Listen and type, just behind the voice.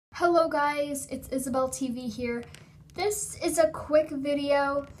Hello guys, it's Isabel TV here. This is a quick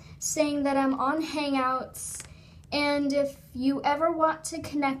video saying that I'm on Hangouts, and if you ever want to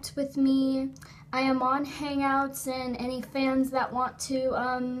connect with me, I am on Hangouts, and any fans that want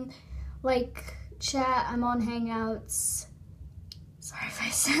to chat, I'm on Hangouts. Sorry if I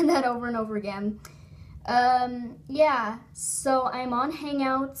said that over and over again. Yeah, so I'm on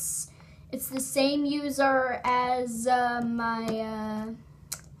Hangouts. It's the same user as my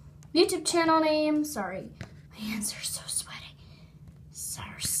YouTube channel name. Sorry, my hands are so sweaty. So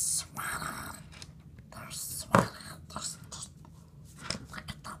sweaty. They're sweaty. Look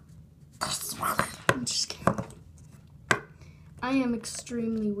at them. They're sweaty. I'm just kidding. I am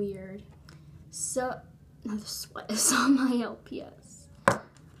extremely weird. So, now the sweat is on my LPS. Oh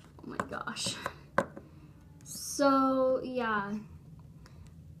my gosh. So, yeah.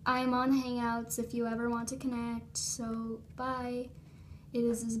 I'm on Hangouts if you ever want to connect. So, bye. It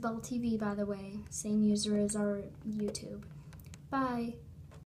is Isabel TV, by the way. Same user as our YouTube. Bye.